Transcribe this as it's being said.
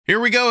Here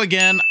we go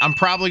again. I'm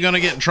probably going to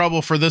get in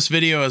trouble for this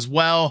video as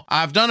well.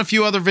 I've done a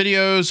few other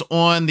videos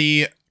on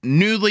the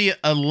newly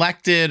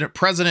elected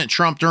President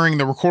Trump during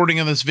the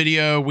recording of this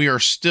video. We are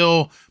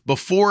still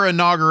before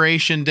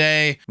Inauguration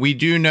Day. We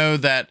do know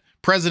that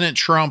President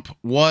Trump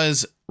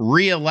was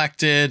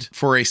re-elected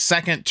for a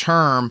second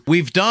term.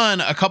 We've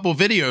done a couple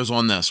videos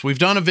on this. We've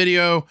done a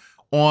video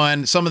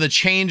on some of the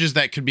changes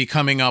that could be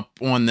coming up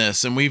on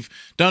this. And we've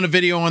done a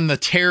video on the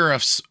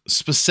tariffs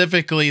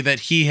specifically that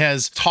he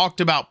has talked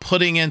about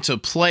putting into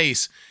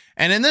place.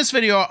 And in this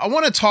video, I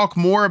want to talk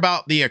more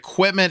about the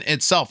equipment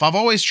itself. I've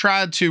always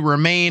tried to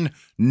remain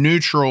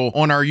neutral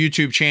on our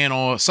YouTube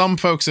channel. Some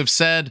folks have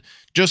said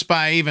just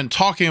by even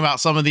talking about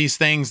some of these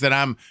things that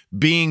I'm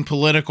being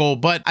political,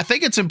 but I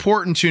think it's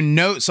important to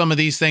note some of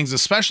these things,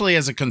 especially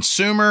as a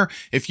consumer.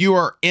 If you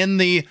are in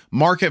the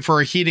market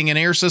for a heating and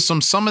air system,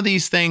 some of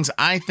these things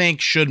I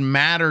think should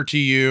matter to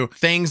you,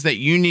 things that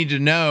you need to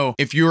know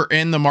if you're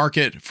in the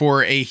market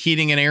for a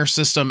heating and air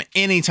system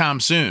anytime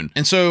soon.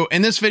 And so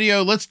in this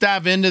video, let's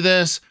dive into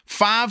this.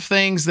 5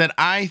 things that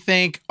I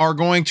think are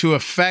going to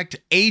affect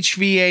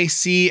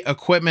HVAC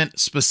equipment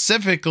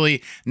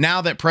specifically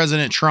now that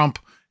President Trump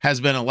has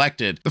been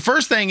elected. The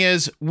first thing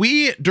is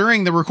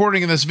during the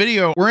recording of this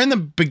video, we're in the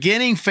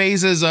beginning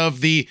phases of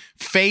the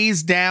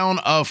phase down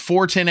of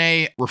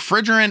 410A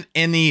refrigerant,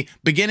 in the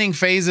beginning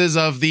phases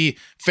of the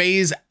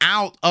phase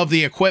out of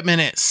the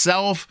equipment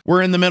itself.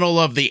 We're in the middle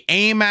of the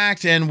AIM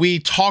Act, and we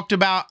talked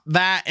about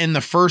that in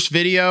the first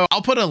video.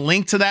 I'll put a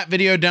link to that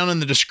video down in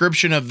the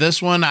description of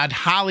this one. I'd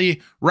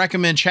highly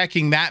recommend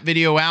checking that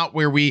video out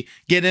where we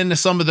get into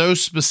some of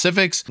those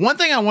specifics. One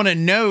thing I want to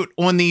note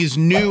on these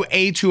new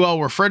A2L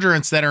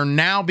refrigerants that are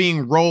now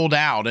being rolled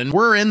out, and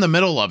we're in the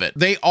middle of it,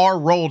 they are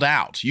rolled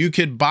out. You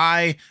could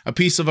buy a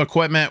piece of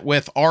equipment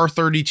with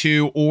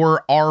R32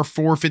 or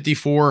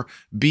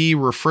R454B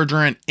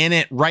refrigerant in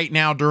it right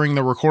now during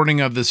the recording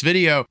of this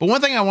video. But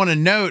one thing I want to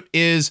note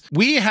is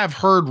we have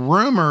heard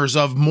rumors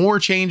of more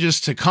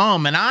changes to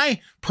come, and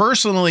I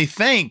personally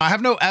think, I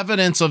have no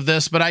evidence of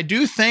this, but I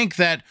do think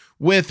that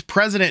with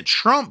President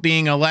Trump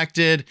being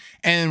elected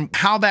and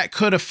how that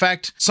could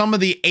affect some of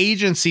the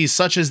agencies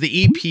such as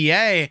the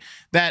EPA,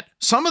 that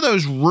some of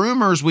those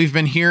rumors we've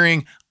been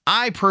hearing,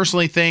 I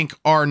personally think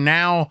are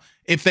now,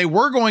 if they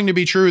were going to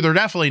be true, they're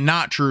definitely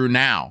not true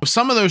now.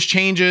 Some of those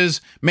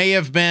changes may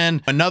have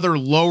been another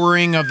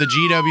lowering of the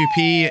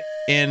GWP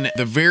in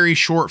the very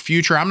short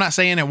future. I'm not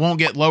saying it won't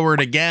get lowered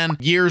again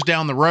years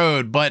down the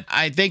road, but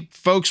I think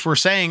folks were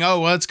saying, oh,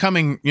 well, it's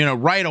coming,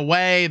 right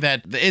away,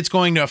 that it's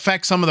going to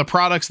affect some of the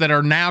products that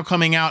are now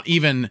coming out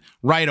even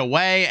right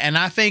away. And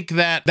I think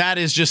that that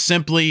is just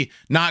simply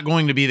not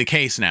going to be the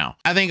case now.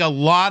 I think a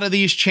lot of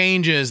these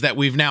changes that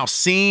we've now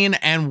seen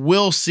and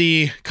will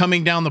see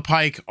coming down the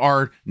pike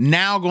are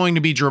now going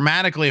to be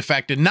dramatically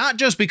affected, not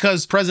just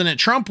because President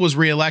Trump was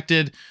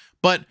reelected,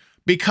 but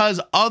because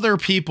other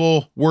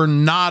people were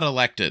not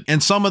elected.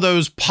 And some of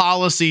those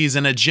policies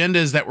and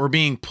agendas that were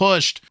being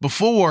pushed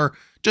before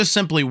just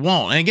simply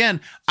won't. And again,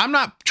 I'm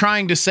not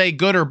trying to say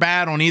good or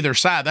bad on either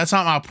side. That's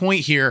not my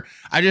point here.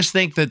 I just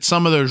think that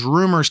some of those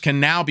rumors can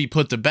now be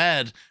put to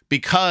bed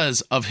because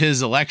of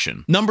his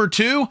election. Number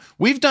 2,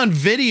 we've done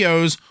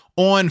videos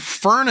on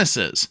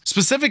furnaces,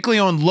 specifically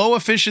on low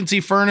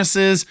efficiency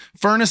furnaces,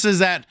 furnaces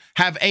that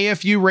have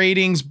AFU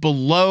ratings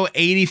below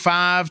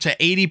 85 to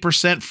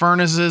 80%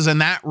 furnaces in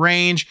that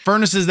range,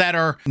 furnaces that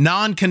are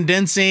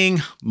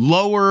non-condensing,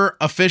 lower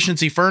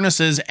efficiency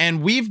furnaces.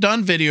 And we've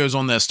done videos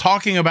on this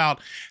talking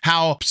about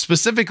how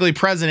specifically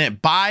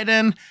President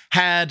Biden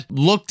had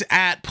looked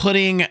at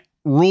putting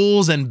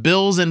rules and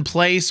bills in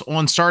place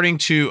on starting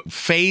to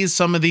phase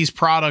some of these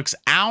products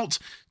out,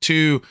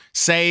 to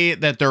say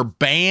that they're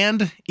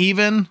banned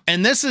even.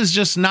 And this is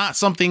just not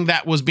something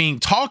that was being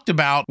talked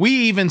about. We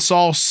even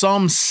saw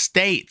some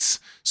states,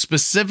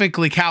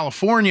 specifically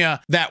California,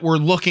 that were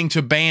looking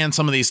to ban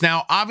some of these.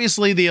 Now,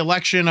 obviously the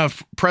election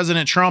of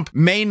President Trump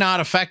may not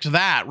affect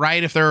that,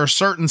 right? If there are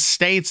certain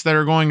states that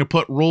are going to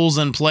put rules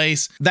in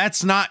place,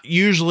 that's not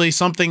usually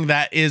something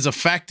that is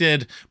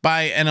affected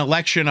by an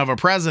election of a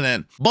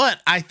president.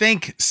 But I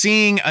think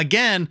seeing,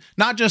 again,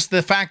 not just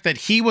the fact that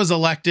he was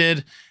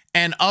elected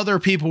and other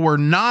people were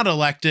not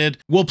elected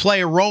will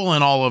play a role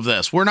in all of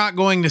this. We're not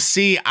going to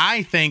see,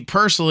 I think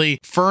personally,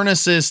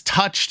 furnaces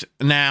touched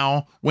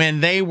now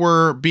when they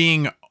were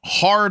being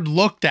hard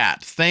looked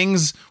at.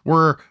 Things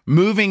were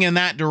moving in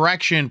that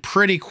direction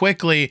pretty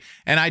quickly.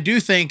 And I do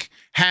think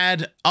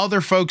had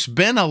other folks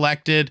been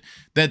elected,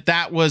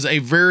 that was a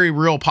very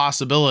real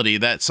possibility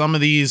that some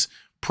of these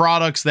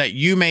products that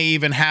you may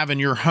even have in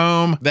your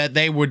home, that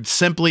they would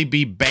simply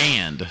be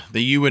banned,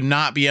 that you would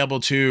not be able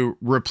to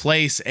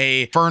replace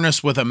a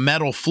furnace with a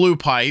metal flue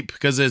pipe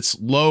because it's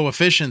low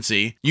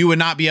efficiency. You would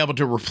not be able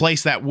to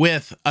replace that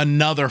with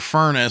another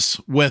furnace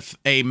with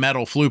a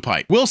metal flue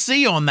pipe. We'll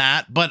see on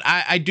that, but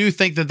I do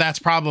think that that's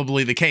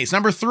probably the case.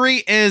 Number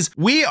 3 is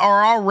we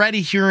are already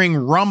hearing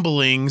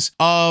rumblings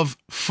of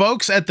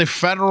folks at the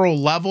federal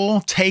level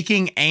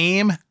taking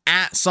aim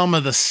at some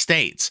of the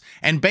states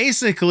and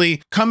basically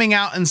coming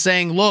out and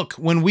saying, look,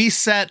 when we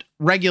set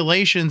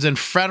regulations and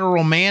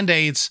federal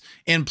mandates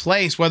in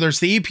place, whether it's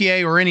the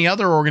EPA or any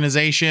other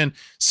organization,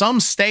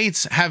 some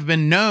states have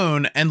been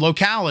known, and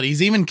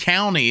localities, even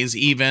counties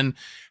even,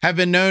 have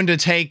been known to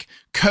take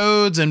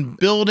codes and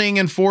building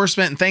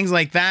enforcement and things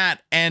like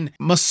that and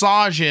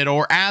massage it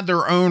or add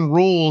their own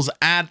rules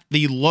at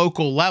the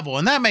local level.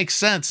 And that makes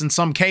sense in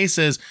some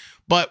cases.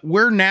 But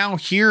we're now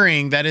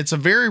hearing that it's a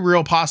very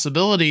real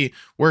possibility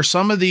where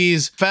some of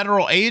these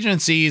federal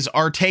agencies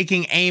are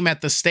taking aim at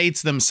the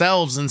states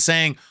themselves and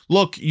saying,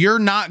 look, you're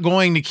not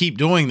going to keep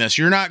doing this.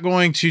 You're not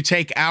going to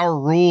take our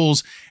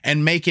rules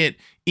and make it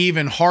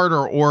even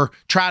harder or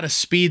try to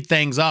speed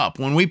things up.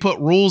 When we put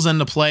rules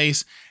into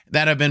place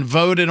that have been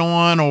voted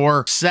on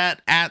or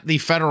set at the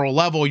federal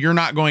level, you're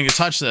not going to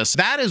touch this.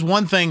 That is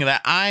one thing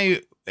that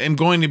I am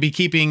going to be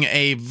keeping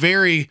a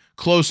very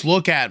close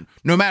look at,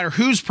 no matter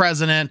who's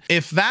president.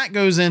 If that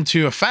goes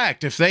into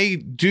effect, if they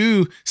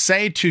do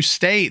say to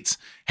states,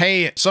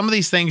 hey, some of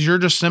these things, you're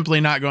just simply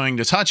not going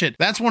to touch it.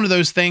 That's one of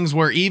those things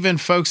where even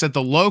folks at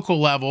the local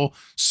level,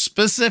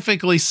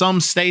 specifically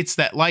some states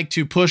that like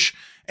to push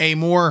a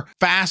more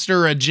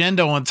faster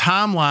agenda on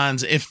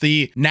timelines, if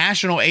the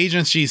national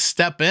agencies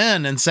step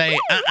in and say,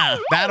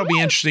 that'll be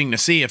interesting to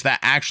see if that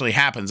actually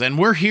happens. And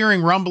we're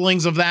hearing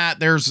rumblings of that.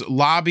 There's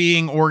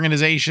lobbying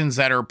organizations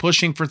that are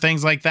pushing for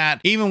things like that.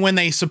 Even when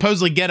they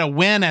supposedly get a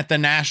win at the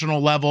national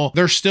level,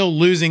 they're still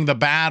losing the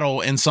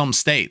battle in some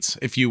states,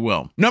 if you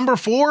will. Number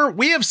 4,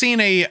 we have seen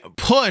a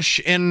push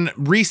in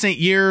recent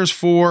years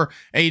for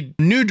a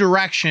new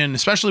direction,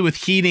 especially with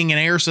heating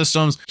and air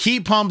systems,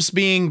 heat pumps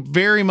being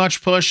very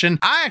much pushed. And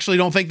I actually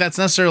don't think that's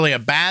necessarily a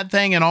bad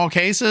thing in all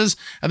cases.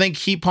 I think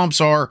heat pumps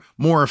are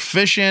more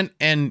efficient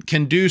and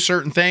can do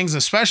certain things,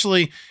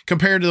 especially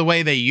compared to the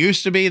way they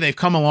used to be. They've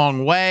come a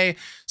long way.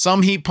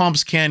 Some heat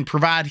pumps can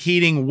provide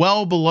heating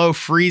well below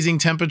freezing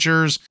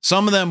temperatures,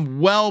 some of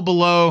them well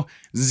below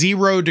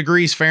 0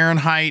 degrees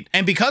Fahrenheit.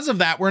 And because of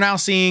that, we're now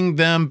seeing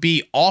them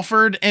be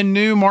offered in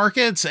new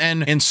markets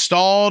and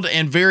installed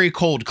in very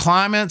cold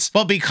climates.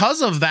 But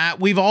because of that,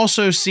 we've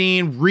also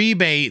seen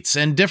rebates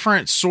and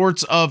different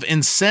sorts of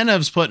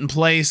incentives put in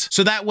place,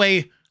 so that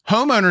way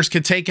homeowners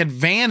could take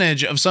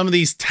advantage of some of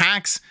these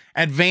tax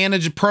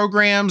advantage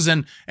programs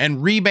and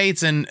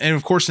rebates and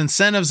of course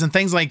incentives and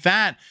things like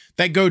that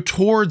that go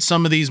towards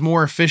some of these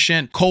more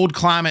efficient cold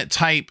climate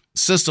type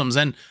systems.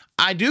 And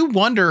I do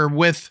wonder,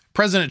 with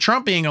President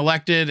Trump being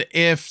elected,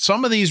 if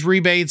some of these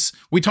rebates,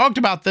 we talked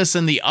about this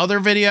in the other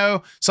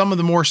video, some of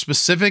the more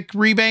specific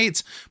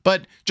rebates,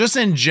 but just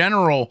in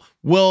general,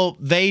 will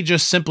they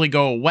just simply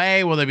go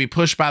away? Will they be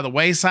pushed by the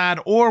wayside?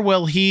 Or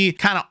will he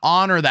kind of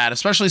honor that,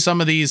 especially some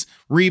of these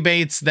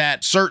rebates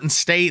that certain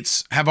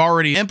states have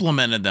already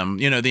implemented them,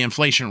 you know, the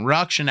Inflation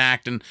Reduction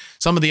Act and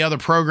some of the other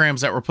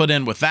programs that were put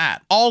in with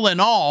that. All in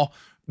all,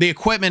 the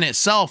equipment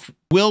itself,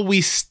 will we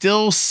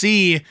still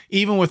see,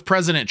 even with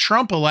President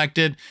Trump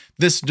elected,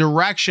 this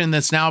direction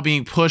that's now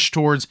being pushed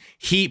towards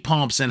heat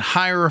pumps and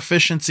higher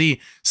efficiency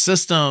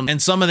systems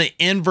and some of the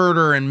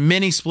inverter and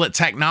mini split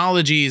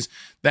technologies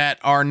that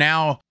are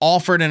now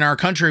offered in our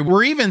country?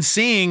 We're even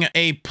seeing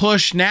a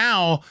push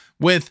now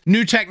with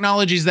new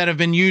technologies that have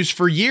been used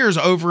for years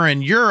over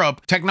in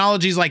Europe,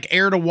 technologies like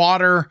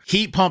air-to-water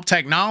heat pump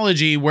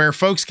technology, where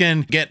folks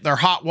can get their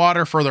hot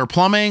water for their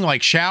plumbing,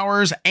 like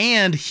showers,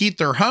 and heat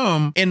their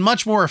home in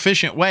much more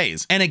efficient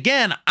ways. And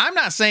again, I'm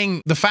not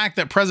saying the fact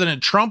that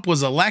President Trump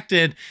was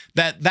elected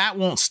that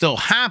won't still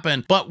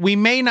happen, but we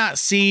may not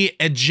see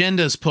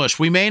agendas pushed.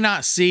 We may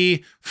not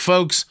see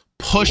folks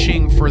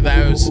pushing for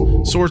those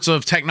sorts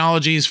of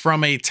technologies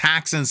from a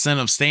tax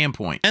incentive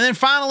standpoint. And then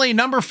finally,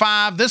 number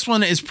 5, this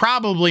one is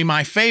probably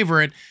my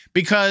favorite,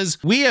 because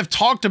we have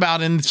talked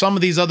about in some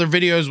of these other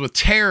videos with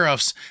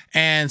tariffs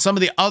and some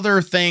of the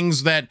other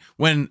things that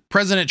when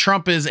President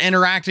Trump is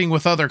interacting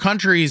with other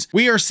countries,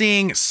 we are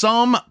seeing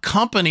some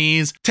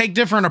companies take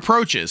different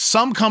approaches.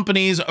 Some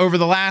companies over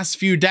the last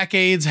few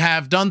decades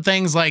have done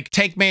things like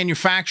take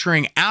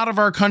manufacturing out of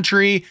our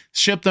country,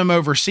 ship them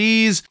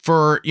overseas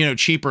for, you know,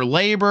 cheaper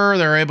labor.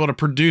 They're able to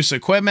produce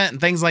equipment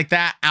and things like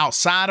that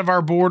outside of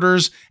our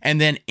borders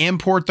and then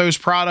import those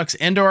products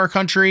into our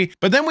country.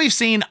 But then we've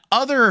seen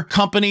other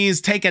companies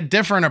take a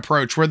different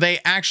approach where they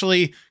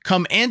actually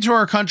come into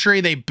our country,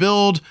 they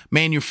build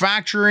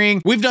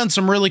manufacturing. We've done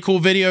some really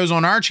cool videos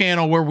on our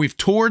channel where we've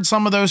toured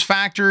some of those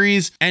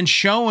factories and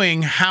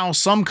showing how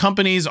some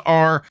companies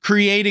are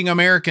creating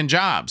American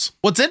jobs.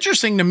 What's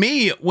interesting to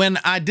me, when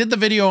I did the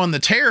video on the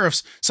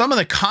tariffs, some of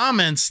the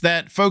comments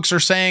that folks are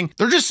saying,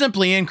 they're just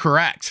simply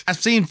incorrect. I've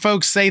seen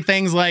folks say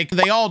things like,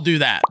 they all do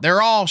that.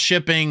 They're all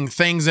shipping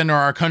things into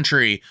our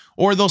country.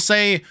 Or they'll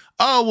say,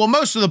 oh, well,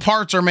 most of the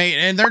parts are made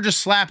and they're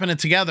just slapping it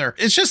together.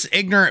 It's just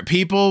ignorant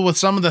people with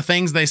some of the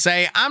things they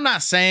say. I'm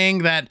not saying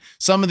that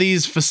some of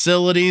these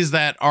facilities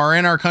that are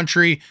in our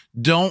country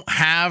don't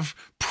have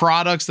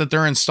products that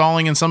they're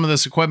installing in some of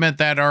this equipment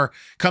that are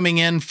coming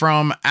in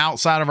from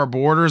outside of our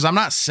borders. I'm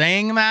not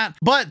saying that,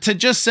 but to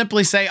just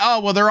simply say, oh,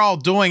 well, they're all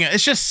doing it,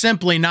 it's just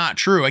simply not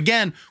true.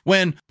 Again,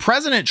 when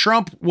President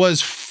Trump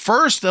was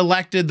first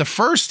elected the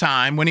first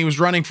time when he was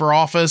running for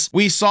office,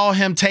 we saw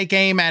him take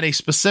aim at a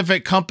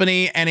specific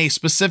company and a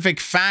specific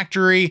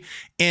factory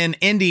in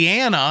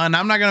Indiana. And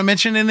I'm not going to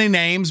mention any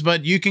names,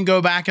 but you can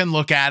go back and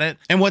look at it.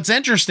 And what's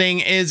interesting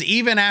is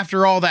even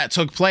after all that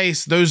took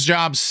place, those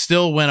jobs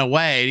still went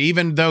away,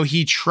 even though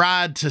he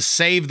tried to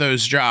save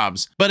those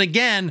jobs. But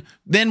again,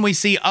 then we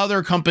see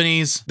other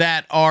companies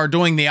that are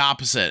doing the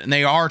opposite, and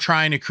they are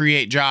trying to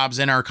create jobs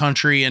in our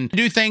country and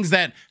do things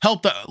that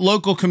help the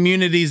local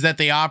communities that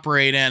they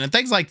operate in and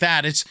things like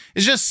that. It's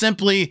just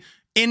simply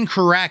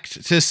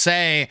incorrect to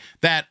say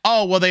that,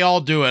 oh, well, they all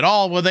do it.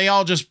 Oh, well, they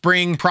all just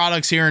bring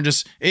products here and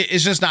just,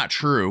 it's just not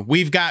true.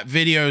 We've got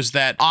videos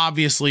that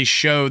obviously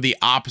show the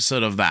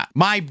opposite of that.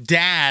 My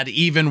dad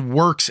even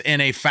works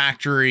in a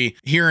factory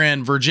here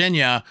in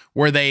Virginia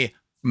where they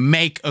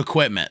make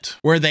equipment,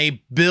 where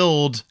they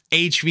build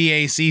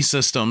HVAC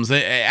systems.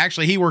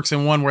 Actually, he works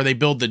in one where they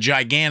build the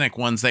gigantic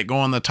ones that go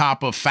on the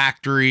top of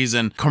factories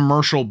and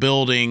commercial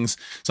buildings.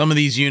 Some of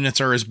these units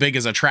are as big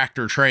as a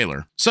tractor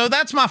trailer. So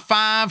that's my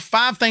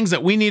five things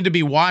that we need to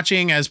be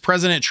watching as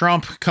President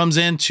Trump comes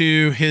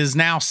into his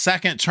now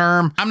second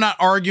term. I'm not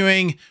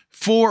arguing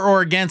for or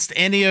against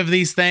any of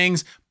these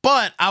things,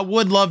 but I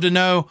would love to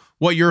know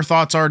what your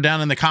thoughts are down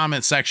in the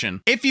comments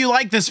section. If you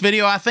like this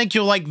video, I think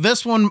you'll like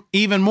this one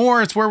even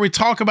more. It's where we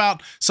talk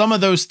about some of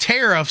those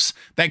tariffs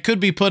that could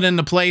be put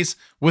into place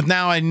with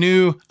now a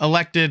new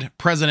elected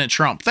President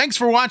Trump. Thanks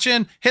for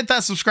watching. Hit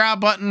that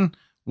subscribe button.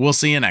 We'll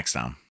see you next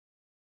time.